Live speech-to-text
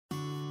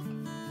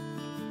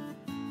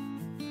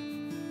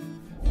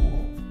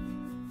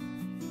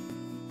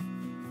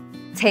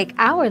Take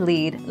our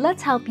lead,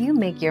 let's help you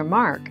make your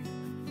mark.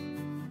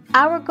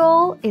 Our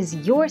goal is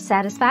your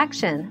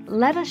satisfaction.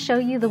 Let us show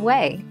you the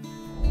way.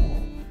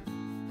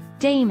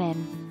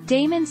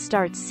 Damon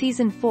starts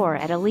Season 4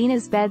 at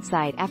Elena's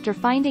bedside after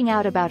finding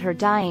out about her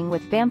dying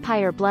with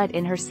vampire blood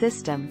in her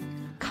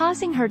system,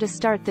 causing her to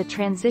start the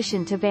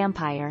transition to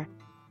vampire.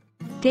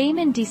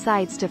 Damon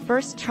decides to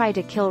first try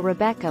to kill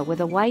Rebecca with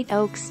a white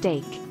oak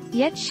stake,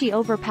 yet she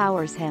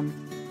overpowers him.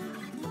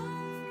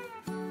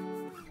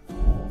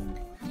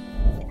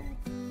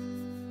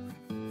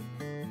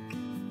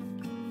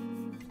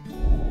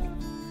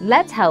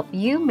 Let's help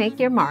you make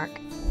your mark.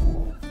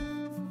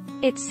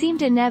 It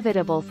seemed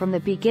inevitable from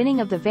the beginning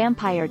of the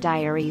Vampire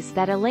Diaries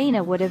that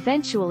Elena would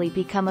eventually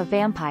become a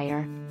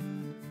vampire.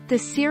 The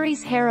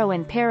series'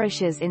 heroine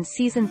perishes in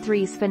Season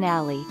 3's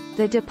finale,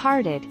 The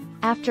Departed,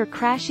 after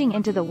crashing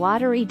into the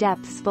watery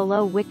depths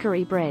below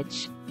Wickery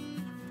Bridge.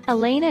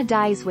 Elena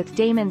dies with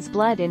Damon's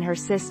blood in her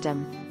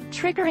system,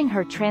 triggering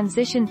her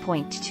transition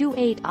point to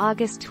 8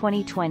 August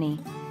 2020.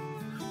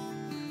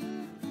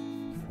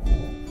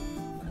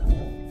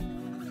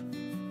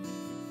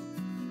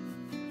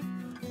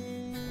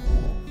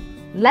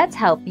 Let's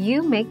help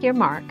you make your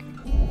mark.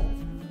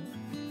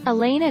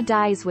 Elena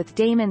dies with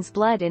Damon's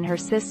blood in her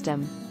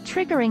system,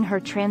 triggering her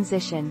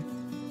transition.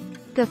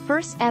 The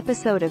first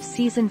episode of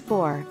Season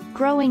 4,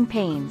 Growing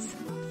Pains,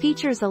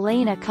 features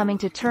Elena coming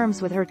to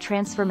terms with her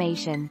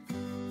transformation.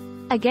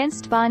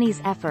 Against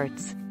Bonnie's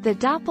efforts, the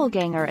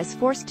doppelganger is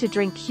forced to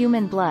drink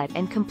human blood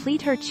and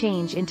complete her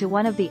change into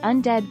one of the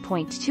undead.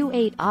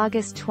 28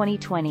 August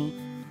 2020.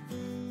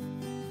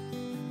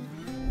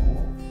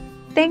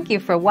 Thank you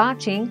for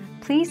watching.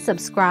 Please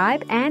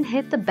subscribe and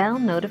hit the bell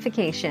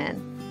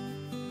notification.